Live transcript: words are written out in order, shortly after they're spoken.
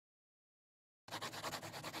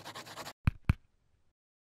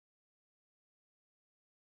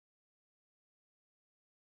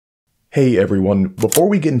Hey everyone, before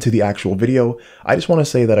we get into the actual video, I just want to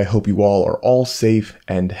say that I hope you all are all safe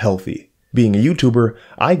and healthy. Being a YouTuber,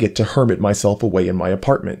 I get to hermit myself away in my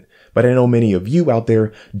apartment, but I know many of you out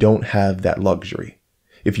there don't have that luxury.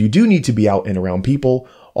 If you do need to be out and around people,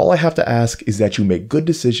 all I have to ask is that you make good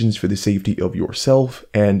decisions for the safety of yourself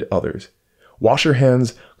and others. Wash your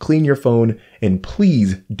hands, clean your phone, and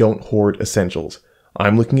please don't hoard essentials.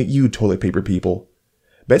 I'm looking at you, toilet paper people.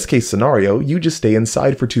 Best case scenario, you just stay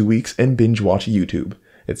inside for 2 weeks and binge watch YouTube.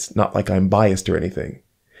 It's not like I'm biased or anything.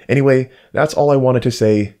 Anyway, that's all I wanted to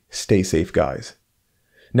say. Stay safe, guys.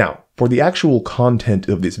 Now, for the actual content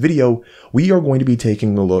of this video, we are going to be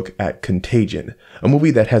taking a look at Contagion, a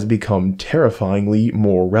movie that has become terrifyingly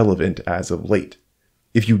more relevant as of late.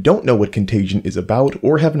 If you don't know what Contagion is about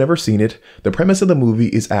or have never seen it, the premise of the movie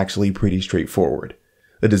is actually pretty straightforward.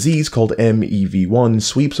 A disease called MEV1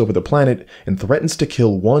 sweeps over the planet and threatens to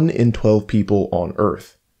kill 1 in 12 people on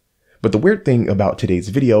Earth. But the weird thing about today's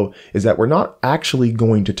video is that we're not actually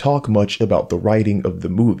going to talk much about the writing of the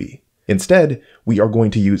movie. Instead, we are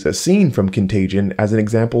going to use a scene from Contagion as an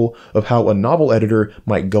example of how a novel editor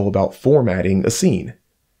might go about formatting a scene.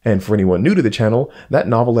 And for anyone new to the channel, that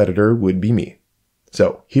novel editor would be me.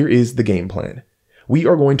 So here is the game plan. We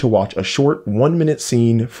are going to watch a short 1-minute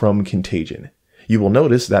scene from Contagion. You will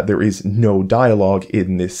notice that there is no dialogue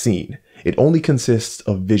in this scene. It only consists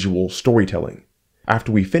of visual storytelling.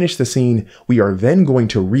 After we finish the scene, we are then going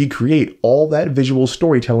to recreate all that visual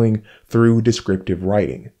storytelling through descriptive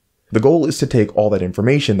writing. The goal is to take all that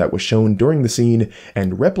information that was shown during the scene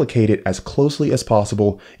and replicate it as closely as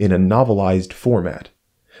possible in a novelized format.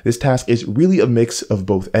 This task is really a mix of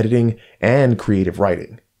both editing and creative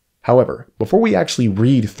writing. However, before we actually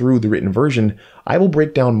read through the written version, I will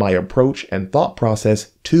break down my approach and thought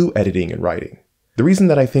process to editing and writing. The reason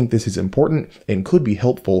that I think this is important and could be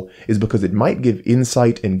helpful is because it might give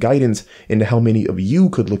insight and guidance into how many of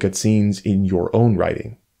you could look at scenes in your own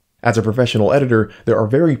writing. As a professional editor, there are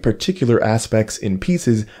very particular aspects in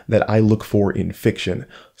pieces that I look for in fiction,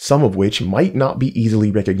 some of which might not be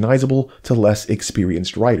easily recognizable to less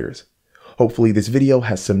experienced writers. Hopefully this video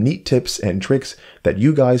has some neat tips and tricks that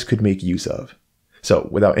you guys could make use of. So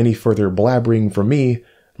without any further blabbering from me,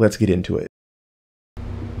 let's get into it.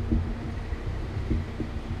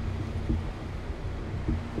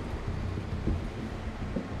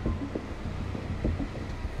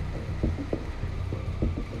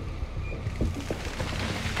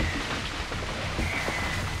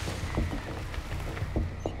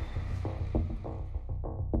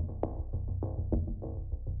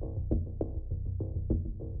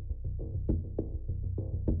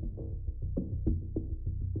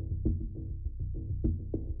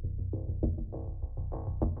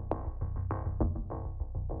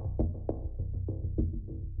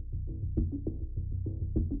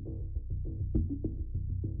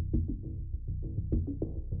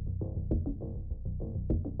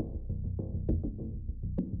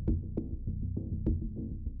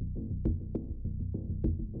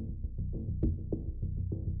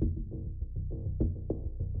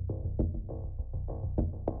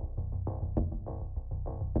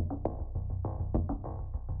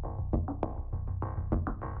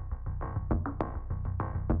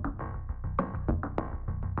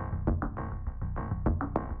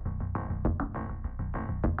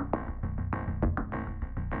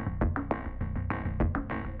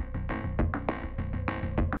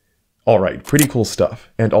 Alright, pretty cool stuff,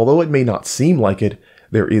 and although it may not seem like it,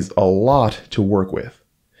 there is a lot to work with.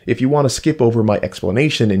 If you want to skip over my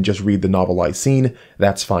explanation and just read the novelized scene,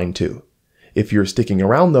 that's fine too. If you're sticking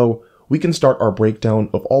around though, we can start our breakdown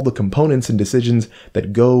of all the components and decisions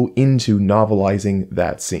that go into novelizing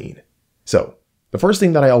that scene. So, the first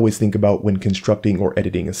thing that I always think about when constructing or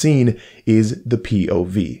editing a scene is the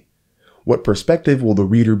POV. What perspective will the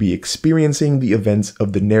reader be experiencing the events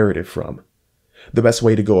of the narrative from? The best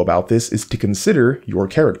way to go about this is to consider your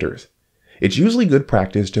characters. It's usually good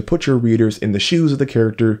practice to put your readers in the shoes of the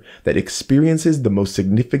character that experiences the most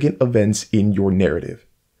significant events in your narrative.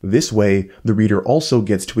 This way, the reader also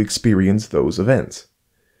gets to experience those events.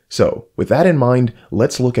 So, with that in mind,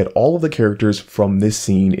 let's look at all of the characters from this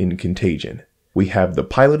scene in Contagion. We have the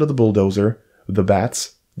pilot of the bulldozer, the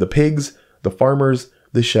bats, the pigs, the farmers,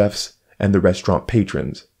 the chefs, and the restaurant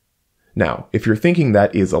patrons. Now, if you're thinking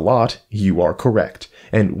that is a lot, you are correct,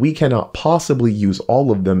 and we cannot possibly use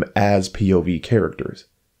all of them as POV characters.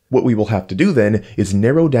 What we will have to do then is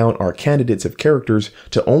narrow down our candidates of characters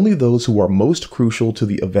to only those who are most crucial to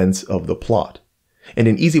the events of the plot. And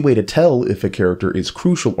an easy way to tell if a character is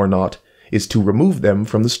crucial or not is to remove them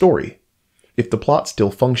from the story. If the plot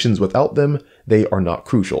still functions without them, they are not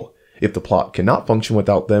crucial. If the plot cannot function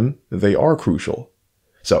without them, they are crucial.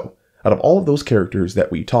 So, out of all of those characters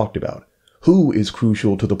that we talked about, who is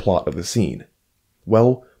crucial to the plot of the scene?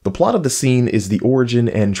 Well, the plot of the scene is the origin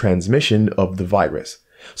and transmission of the virus,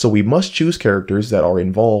 so we must choose characters that are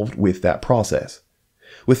involved with that process.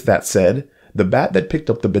 With that said, the bat that picked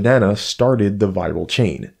up the banana started the viral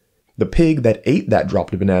chain. The pig that ate that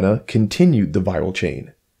dropped banana continued the viral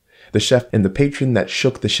chain. The chef and the patron that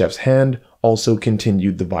shook the chef's hand also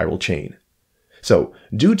continued the viral chain. So,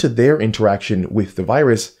 due to their interaction with the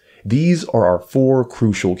virus, these are our 4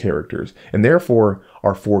 crucial characters, and therefore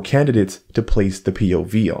our 4 candidates to place the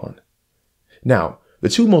POV on. Now, the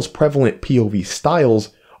 2 most prevalent POV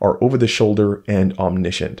styles are over-the-shoulder and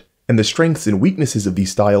omniscient, and the strengths and weaknesses of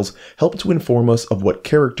these styles help to inform us of what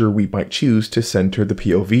character we might choose to center the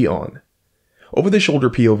POV on. Over-the-shoulder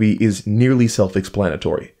POV is nearly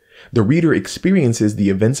self-explanatory. The reader experiences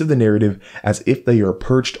the events of the narrative as if they are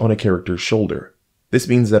perched on a character's shoulder. This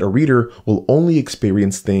means that a reader will only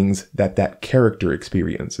experience things that that character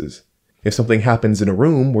experiences. If something happens in a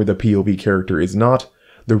room where the POV character is not,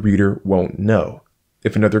 the reader won't know.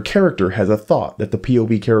 If another character has a thought that the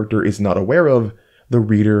POV character is not aware of, the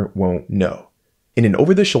reader won't know. In an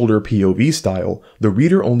over-the-shoulder POV style, the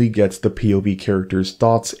reader only gets the POV character's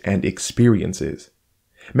thoughts and experiences.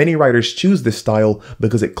 Many writers choose this style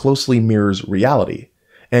because it closely mirrors reality,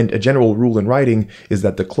 and a general rule in writing is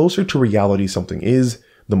that the closer to reality something is,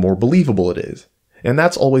 the more believable it is, and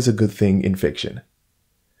that's always a good thing in fiction.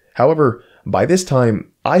 However, by this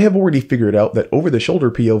time, I have already figured out that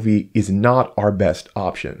over-the-shoulder POV is not our best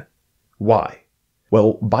option. Why?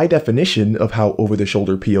 Well, by definition of how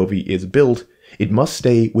over-the-shoulder POV is built, it must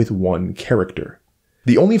stay with one character.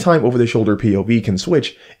 The only time over-the-shoulder POV can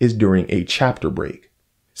switch is during a chapter break.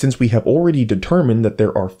 Since we have already determined that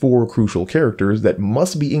there are 4 crucial characters that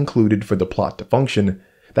must be included for the plot to function,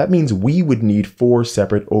 that means we would need 4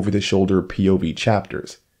 separate over-the-shoulder POV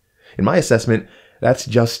chapters. In my assessment, that's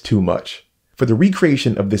just too much. For the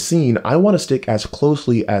recreation of the scene, I want to stick as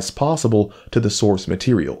closely as possible to the source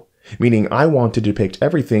material, meaning I want to depict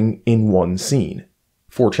everything in one scene.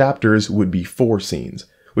 4 chapters would be 4 scenes,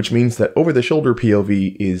 which means that over-the-shoulder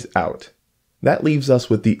POV is out. That leaves us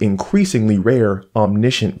with the increasingly rare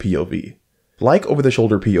omniscient POV. Like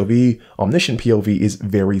over-the-shoulder POV, omniscient POV is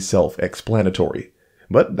very self-explanatory,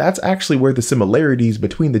 but that's actually where the similarities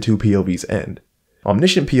between the 2 POVs end.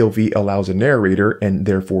 Omniscient POV allows a narrator, and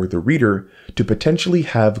therefore the reader, to potentially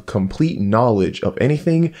have complete knowledge of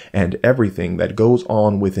anything and everything that goes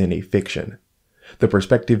on within a fiction. The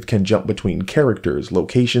perspective can jump between characters,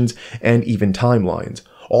 locations, and even timelines,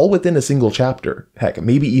 all within a single chapter, heck,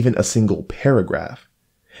 maybe even a single paragraph.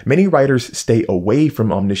 Many writers stay away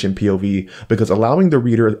from omniscient POV because allowing the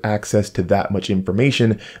reader access to that much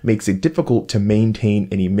information makes it difficult to maintain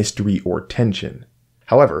any mystery or tension.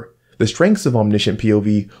 However, the strengths of omniscient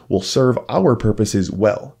POV will serve our purposes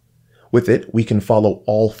well. With it, we can follow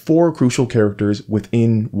all 4 crucial characters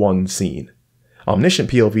within one scene. Omniscient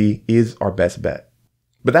POV is our best bet.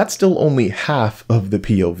 But that's still only half of the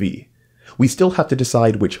POV. We still have to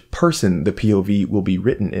decide which person the POV will be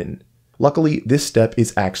written in. Luckily, this step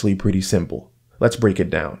is actually pretty simple. Let's break it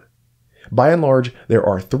down. By and large, there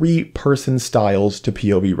are 3 person styles to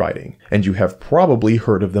POV writing, and you have probably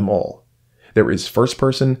heard of them all. There is first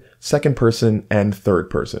person, second person, and third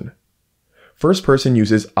person. First person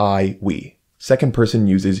uses I, we. Second person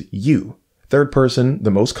uses you. Third person,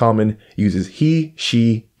 the most common, uses he,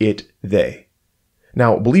 she, it, they.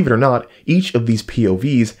 Now, believe it or not, each of these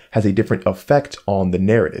POVs has a different effect on the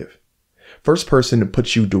narrative. First person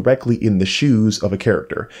puts you directly in the shoes of a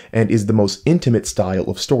character, and is the most intimate style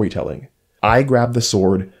of storytelling. I grabbed the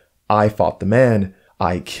sword, I fought the man,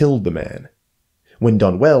 I killed the man. When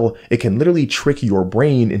done well, it can literally trick your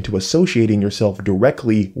brain into associating yourself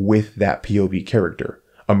directly with that POV character,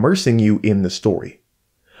 immersing you in the story.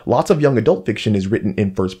 Lots of young adult fiction is written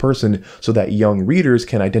in first person so that young readers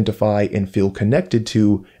can identify and feel connected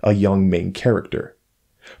to a young main character.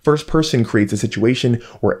 First person creates a situation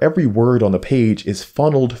where every word on the page is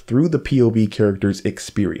funneled through the POV character's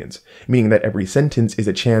experience, meaning that every sentence is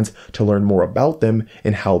a chance to learn more about them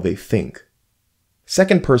and how they think.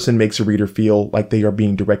 Second person makes a reader feel like they are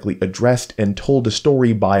being directly addressed and told a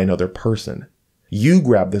story by another person. You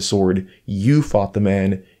grabbed the sword, you fought the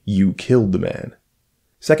man, you killed the man.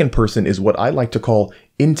 Second person is what I like to call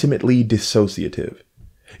intimately dissociative.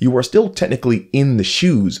 You are still technically in the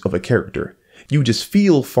shoes of a character. You just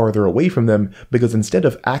feel farther away from them because instead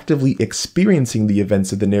of actively experiencing the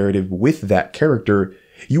events of the narrative with that character,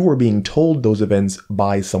 you are being told those events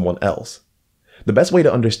by someone else. The best way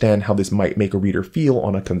to understand how this might make a reader feel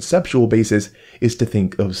on a conceptual basis is to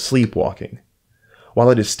think of sleepwalking. While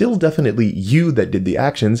it is still definitely you that did the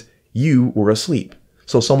actions, you were asleep,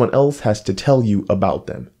 so someone else has to tell you about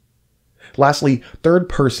them. Lastly, third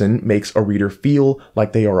person makes a reader feel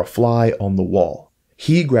like they are a fly on the wall.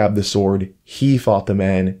 He grabbed the sword, he fought the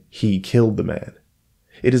man, he killed the man.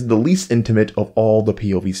 It is the least intimate of all the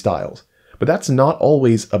POV styles, but that's not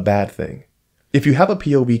always a bad thing. If you have a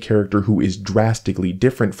POV character who is drastically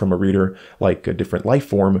different from a reader, like a different life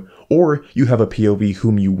form, or you have a POV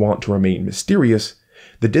whom you want to remain mysterious,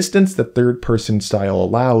 the distance that third person style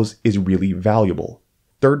allows is really valuable.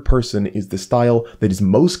 Third person is the style that is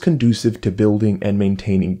most conducive to building and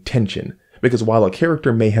maintaining tension, because while a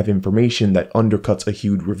character may have information that undercuts a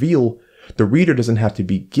huge reveal, the reader doesn't have to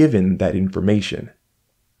be given that information.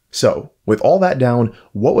 So, with all that down,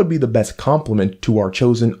 what would be the best complement to our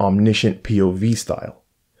chosen omniscient POV style?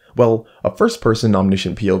 Well, a first-person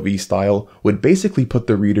omniscient POV style would basically put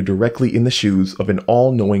the reader directly in the shoes of an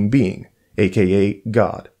all-knowing being, aka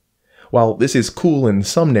God. While this is cool in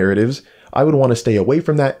some narratives, I would want to stay away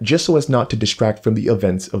from that just so as not to distract from the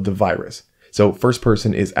events of the virus, so first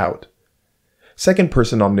person is out. Second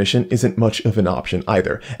person omniscient isn't much of an option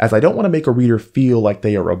either, as I don't want to make a reader feel like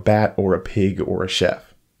they are a bat or a pig or a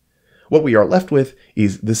chef. What we are left with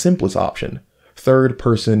is the simplest option, third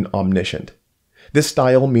person omniscient. This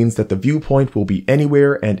style means that the viewpoint will be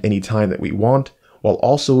anywhere and anytime that we want, while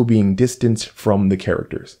also being distanced from the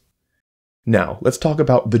characters. Now, let's talk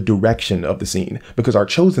about the direction of the scene, because our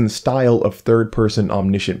chosen style of third person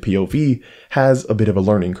omniscient POV has a bit of a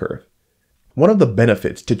learning curve. One of the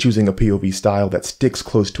benefits to choosing a POV style that sticks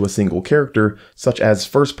close to a single character, such as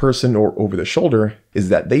first person or over the shoulder, is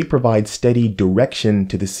that they provide steady direction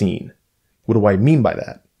to the scene. What do I mean by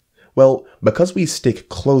that? Well, because we stick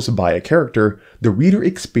close by a character, the reader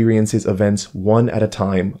experiences events one at a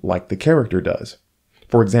time like the character does.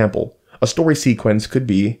 For example, a story sequence could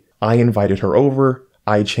be, I invited her over,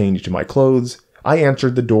 I changed my clothes, I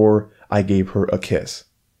answered the door, I gave her a kiss.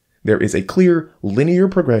 There is a clear, linear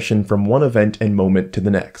progression from one event and moment to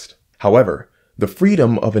the next. However, the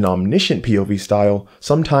freedom of an omniscient POV style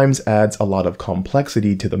sometimes adds a lot of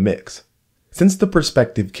complexity to the mix. Since the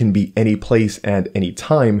perspective can be any place and any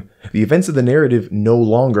time, the events of the narrative no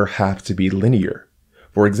longer have to be linear.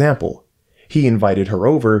 For example, he invited her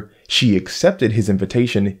over, she accepted his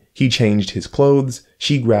invitation, he changed his clothes,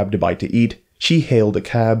 she grabbed a bite to eat, she hailed a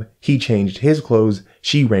cab, he changed his clothes,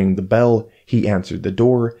 she rang the bell, he answered the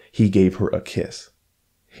door, he gave her a kiss.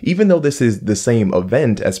 Even though this is the same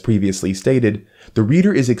event as previously stated, the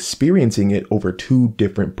reader is experiencing it over two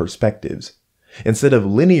different perspectives. Instead of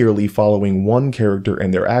linearly following one character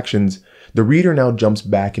and their actions, the reader now jumps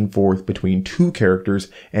back and forth between two characters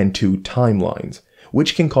and two timelines,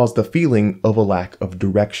 which can cause the feeling of a lack of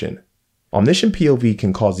direction. Omniscient POV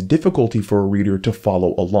can cause difficulty for a reader to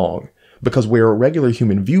follow along, because where a regular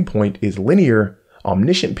human viewpoint is linear,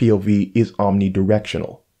 omniscient POV is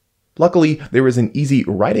omnidirectional. Luckily, there is an easy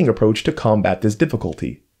writing approach to combat this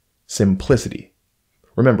difficulty: simplicity.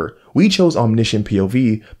 Remember, we chose omniscient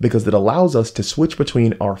POV because it allows us to switch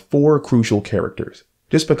between our four crucial characters.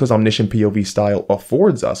 Just because omniscient POV style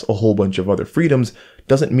affords us a whole bunch of other freedoms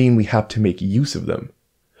doesn't mean we have to make use of them.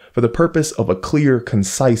 For the purpose of a clear,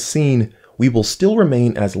 concise scene, we will still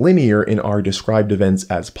remain as linear in our described events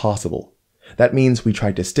as possible. That means we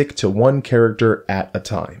try to stick to one character at a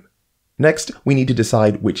time. Next, we need to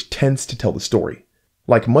decide which tense to tell the story.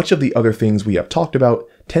 Like much of the other things we have talked about,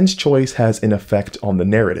 tense choice has an effect on the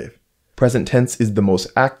narrative. Present tense is the most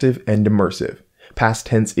active and immersive. Past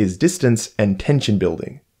tense is distance and tension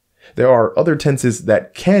building. There are other tenses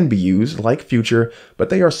that can be used, like future, but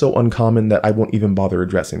they are so uncommon that I won't even bother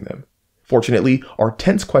addressing them. Fortunately, our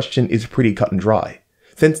tense question is pretty cut and dry.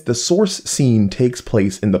 Since the source scene takes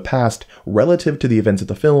place in the past relative to the events of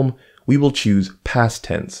the film, we will choose past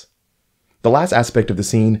tense. The last aspect of the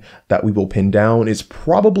scene that we will pin down is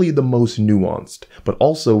probably the most nuanced, but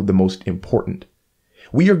also the most important.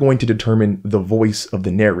 We are going to determine the voice of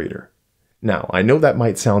the narrator. Now, I know that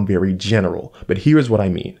might sound very general, but here's what I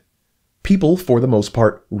mean. People, for the most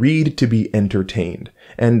part, read to be entertained,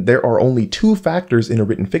 and there are only two factors in a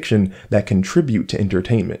written fiction that contribute to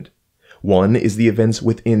entertainment. One is the events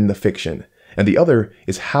within the fiction, and the other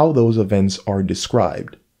is how those events are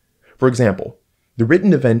described. For example, the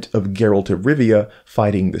written event of Geralt of Rivia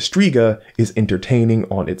fighting the Striga is entertaining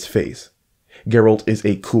on its face. Geralt is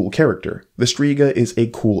a cool character, the Striga is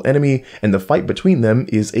a cool enemy, and the fight between them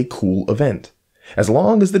is a cool event. As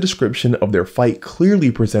long as the description of their fight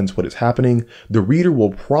clearly presents what is happening, the reader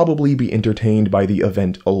will probably be entertained by the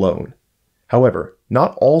event alone. However,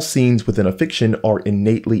 not all scenes within a fiction are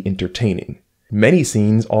innately entertaining. Many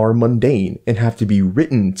scenes are mundane and have to be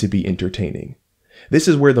written to be entertaining. This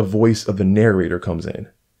is where the voice of the narrator comes in.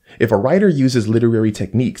 If a writer uses literary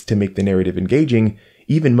techniques to make the narrative engaging,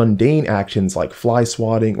 even mundane actions like fly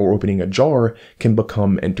swatting or opening a jar can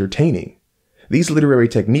become entertaining. These literary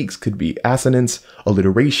techniques could be assonance,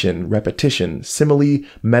 alliteration, repetition, simile,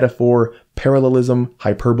 metaphor, parallelism,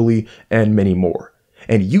 hyperbole, and many more.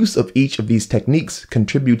 And use of each of these techniques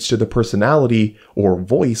contributes to the personality or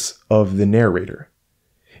voice of the narrator.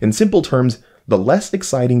 In simple terms, the less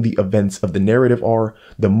exciting the events of the narrative are,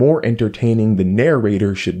 the more entertaining the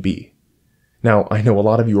narrator should be. Now, I know a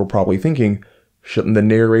lot of you are probably thinking, shouldn't the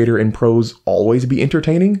narrator in prose always be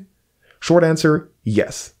entertaining? Short answer,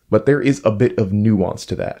 yes, but there is a bit of nuance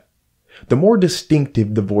to that. The more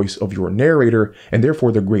distinctive the voice of your narrator, and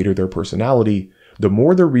therefore the greater their personality, the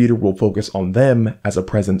more the reader will focus on them as a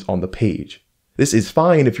presence on the page. This is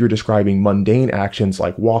fine if you're describing mundane actions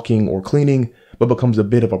like walking or cleaning, but becomes a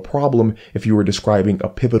bit of a problem if you are describing a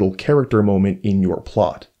pivotal character moment in your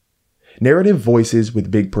plot. Narrative voices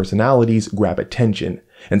with big personalities grab attention,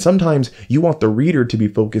 and sometimes you want the reader to be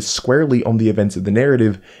focused squarely on the events of the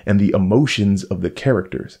narrative and the emotions of the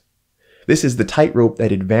characters. This is the tightrope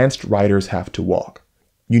that advanced writers have to walk.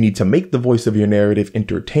 You need to make the voice of your narrative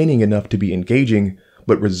entertaining enough to be engaging,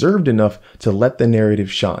 but reserved enough to let the narrative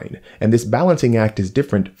shine, and this balancing act is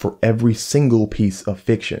different for every single piece of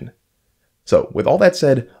fiction. So, with all that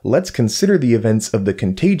said, let's consider the events of the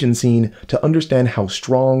Contagion scene to understand how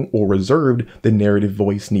strong or reserved the narrative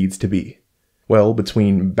voice needs to be. Well,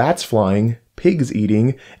 between bats flying, pigs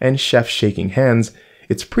eating, and chefs shaking hands,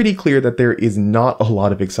 it's pretty clear that there is not a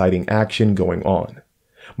lot of exciting action going on.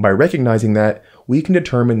 By recognizing that, we can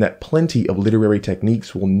determine that plenty of literary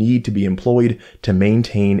techniques will need to be employed to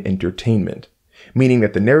maintain entertainment, meaning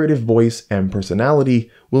that the narrative voice and personality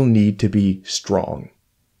will need to be strong.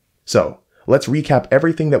 So, let's recap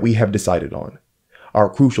everything that we have decided on. Our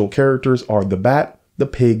crucial characters are the bat, the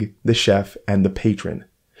pig, the chef, and the patron.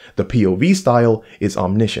 The POV style is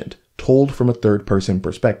omniscient, told from a third-person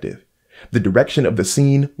perspective. The direction of the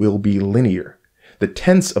scene will be linear. The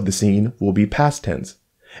tense of the scene will be past tense.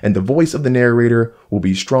 And the voice of the narrator will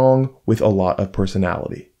be strong with a lot of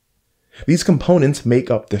personality. These components make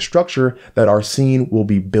up the structure that our scene will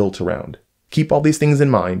be built around. Keep all these things in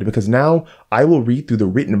mind because now I will read through the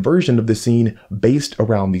written version of the scene based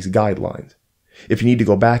around these guidelines. If you need to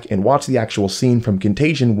go back and watch the actual scene from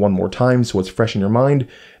Contagion one more time so it's fresh in your mind,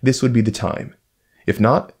 this would be the time. If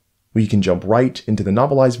not, we can jump right into the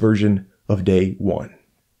novelized version of Day 1.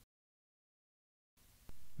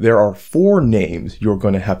 There are 4 names you're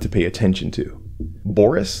going to have to pay attention to: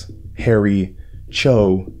 Boris, Harry,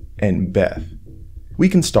 Cho, and Beth. We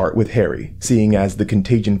can start with Harry, seeing as the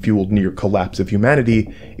contagion-fueled near collapse of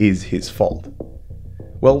humanity is his fault.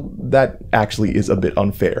 Well, that actually is a bit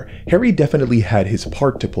unfair. Harry definitely had his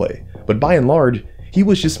part to play, but by and large, he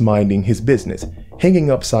was just minding his business, hanging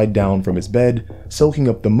upside down from his bed, soaking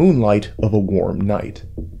up the moonlight of a warm night.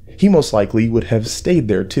 He most likely would have stayed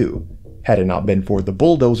there too, had it not been for the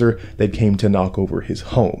bulldozer that came to knock over his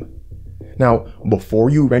home. Now,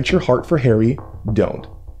 before you wrench your heart for Harry, don't.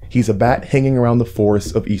 He's a bat hanging around the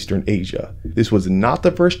forests of Eastern Asia. This was not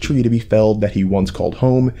the first tree to be felled that he once called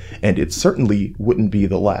home, and it certainly wouldn't be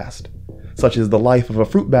the last. Such is the life of a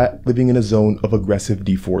fruit bat living in a zone of aggressive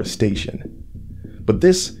deforestation. But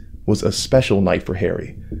this was a special night for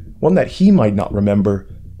Harry, one that he might not remember,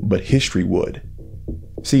 but history would.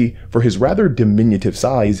 See, for his rather diminutive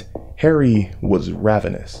size, Harry was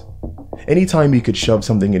ravenous. Anytime he could shove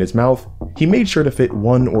something in his mouth, he made sure to fit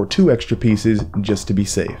 1 or 2 extra pieces just to be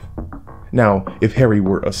safe. Now, if Harry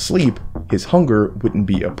were asleep, his hunger wouldn't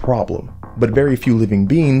be a problem, but very few living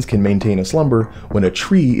beings can maintain a slumber when a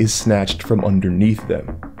tree is snatched from underneath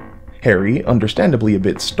them. Harry, understandably a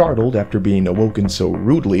bit startled after being awoken so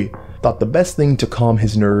rudely, thought the best thing to calm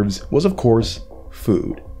his nerves was, of course,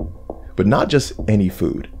 food. But not just any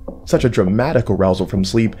food. Such a dramatic arousal from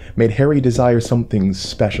sleep made Harry desire something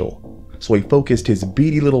special, so he focused his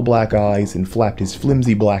beady little black eyes and flapped his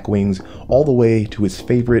flimsy black wings all the way to his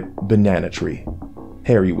favorite banana tree.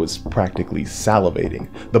 Harry was practically salivating.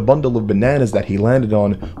 The bundle of bananas that he landed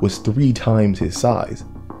on was 3 times his size.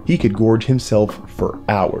 He could gorge himself for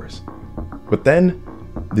hours. But then,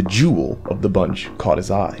 the jewel of the bunch caught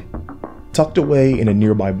his eye. Tucked away in a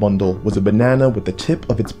nearby bundle was a banana with the tip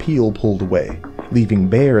of its peel pulled away, leaving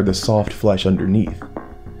bare the soft flesh underneath.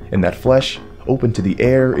 And that flesh, open to the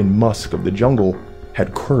air and musk of the jungle,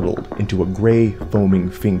 had curdled into a gray, foaming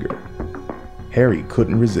finger. Harry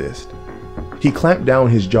couldn't resist. He clamped down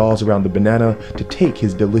his jaws around the banana to take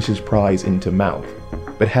his delicious prize into mouth,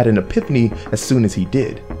 but had an epiphany as soon as he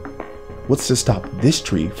did. What's to stop this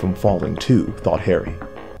tree from falling too, thought Harry.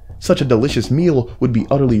 Such a delicious meal would be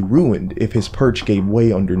utterly ruined if his perch gave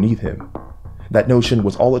way underneath him. That notion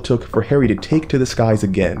was all it took for Harry to take to the skies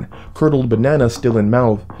again, curdled banana still in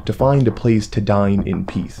mouth, to find a place to dine in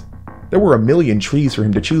peace. There were a million trees for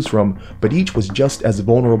him to choose from, but each was just as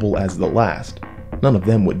vulnerable as the last. None of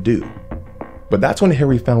them would do. But that's when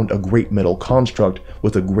Harry found a great metal construct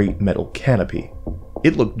with a great metal canopy.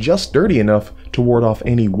 It looked just sturdy enough to ward off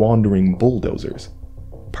any wandering bulldozers.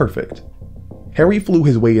 Perfect. Harry flew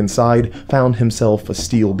his way inside, found himself a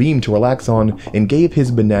steel beam to relax on, and gave his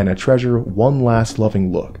banana treasure one last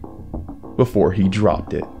loving look before he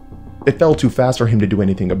dropped it. It fell too fast for him to do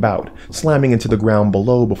anything about, slamming into the ground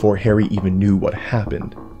below before Harry even knew what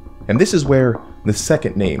happened. And this is where the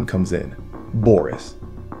second name comes in, Boris.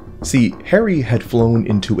 See, Harry had flown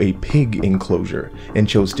into a pig enclosure and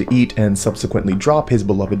chose to eat and subsequently drop his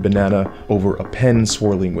beloved banana over a pen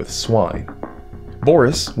swirling with swine.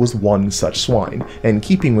 Boris was one such swine, and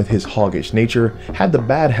keeping with his hoggish nature, had the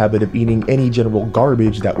bad habit of eating any general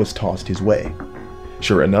garbage that was tossed his way.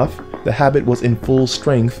 Sure enough, the habit was in full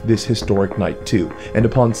strength this historic night too, and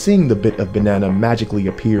upon seeing the bit of banana magically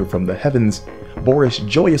appear from the heavens, Boris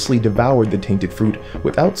joyously devoured the tainted fruit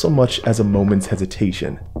without so much as a moment's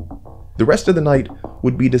hesitation. The rest of the night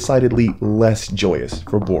would be decidedly less joyous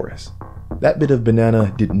for Boris. That bit of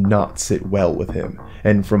banana did not sit well with him,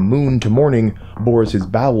 and from moon to morning, Boris's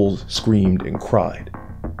bowels screamed and cried.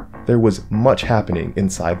 There was much happening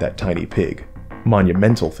inside that tiny pig.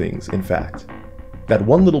 Monumental things, in fact. That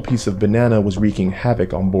one little piece of banana was wreaking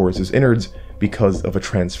havoc on Boris's innards because of a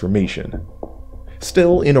transformation.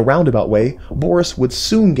 Still, in a roundabout way, Boris would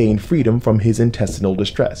soon gain freedom from his intestinal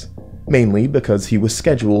distress, mainly because he was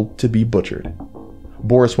scheduled to be butchered.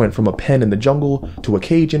 Boris went from a pen in the jungle to a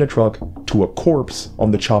cage in a truck to a corpse on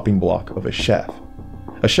the chopping block of a chef.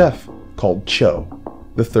 A chef called Cho,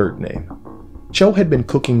 the third name. Cho had been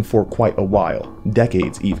cooking for quite a while,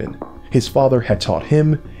 decades even. His father had taught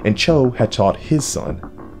him, and Cho had taught his son.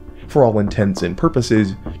 For all intents and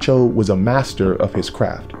purposes, Cho was a master of his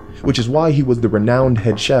craft, which is why he was the renowned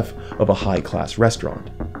head chef of a high-class restaurant.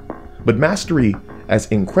 But mastery, as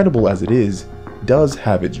incredible as it is, does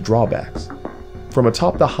have its drawbacks. From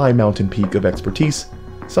atop the high mountain peak of expertise,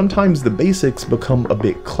 sometimes the basics become a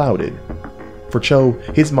bit clouded. For Cho,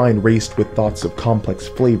 his mind raced with thoughts of complex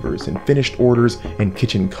flavors and finished orders and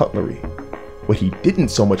kitchen cutlery. What he didn't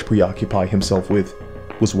so much preoccupy himself with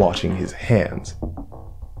was washing his hands.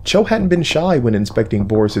 Cho hadn't been shy when inspecting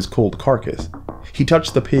Boris's cold carcass. He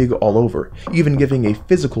touched the pig all over, even giving a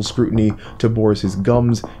physical scrutiny to Boris's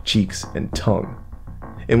gums, cheeks, and tongue.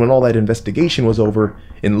 And when all that investigation was over,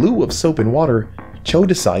 in lieu of soap and water, Cho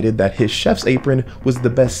decided that his chef's apron was the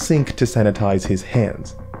best sink to sanitize his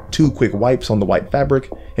hands. 2 quick wipes on the white fabric,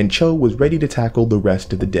 and Cho was ready to tackle the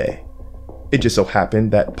rest of the day. It just so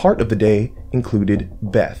happened that part of the day included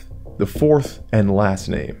Beth, the fourth and last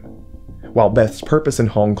name. While Beth's purpose in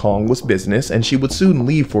Hong Kong was business and she would soon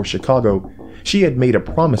leave for Chicago, she had made a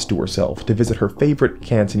promise to herself to visit her favorite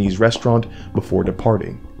Cantonese restaurant before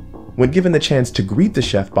departing. When given the chance to greet the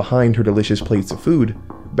chef behind her delicious plates of food,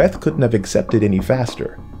 Beth couldn't have accepted any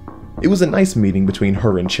faster. It was a nice meeting between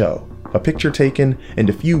her and Cho, a picture taken and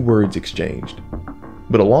a few words exchanged.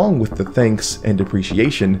 But along with the thanks and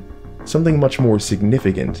appreciation, something much more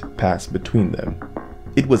significant passed between them.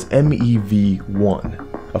 It was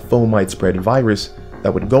MEV-1, a fomite-spread virus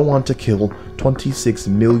that would go on to kill 26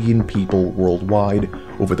 million people worldwide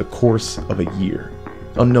over the course of a year.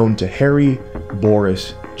 Unknown to Harry,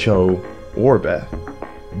 Boris, Cho, or Beth,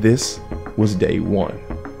 this was day 1.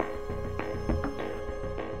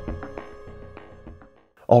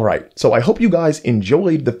 Alright, so I hope you guys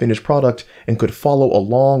enjoyed the finished product and could follow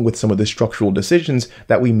along with some of the structural decisions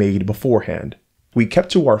that we made beforehand. We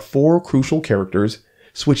kept to our 4 crucial characters,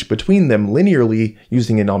 switched between them linearly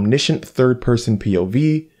using an omniscient third-person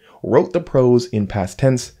POV, wrote the prose in past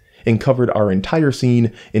tense, and covered our entire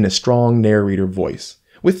scene in a strong narrator voice,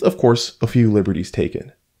 with, of course, a few liberties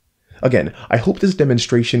taken. Again, I hope this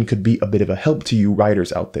demonstration could be a bit of a help to you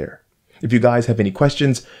writers out there. If you guys have any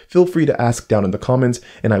questions, feel free to ask down in the comments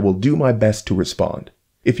and I will do my best to respond.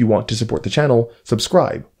 If you want to support the channel,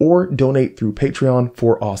 subscribe or donate through Patreon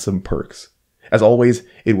for awesome perks. As always,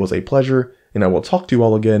 it was a pleasure and I will talk to you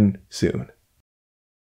all again soon.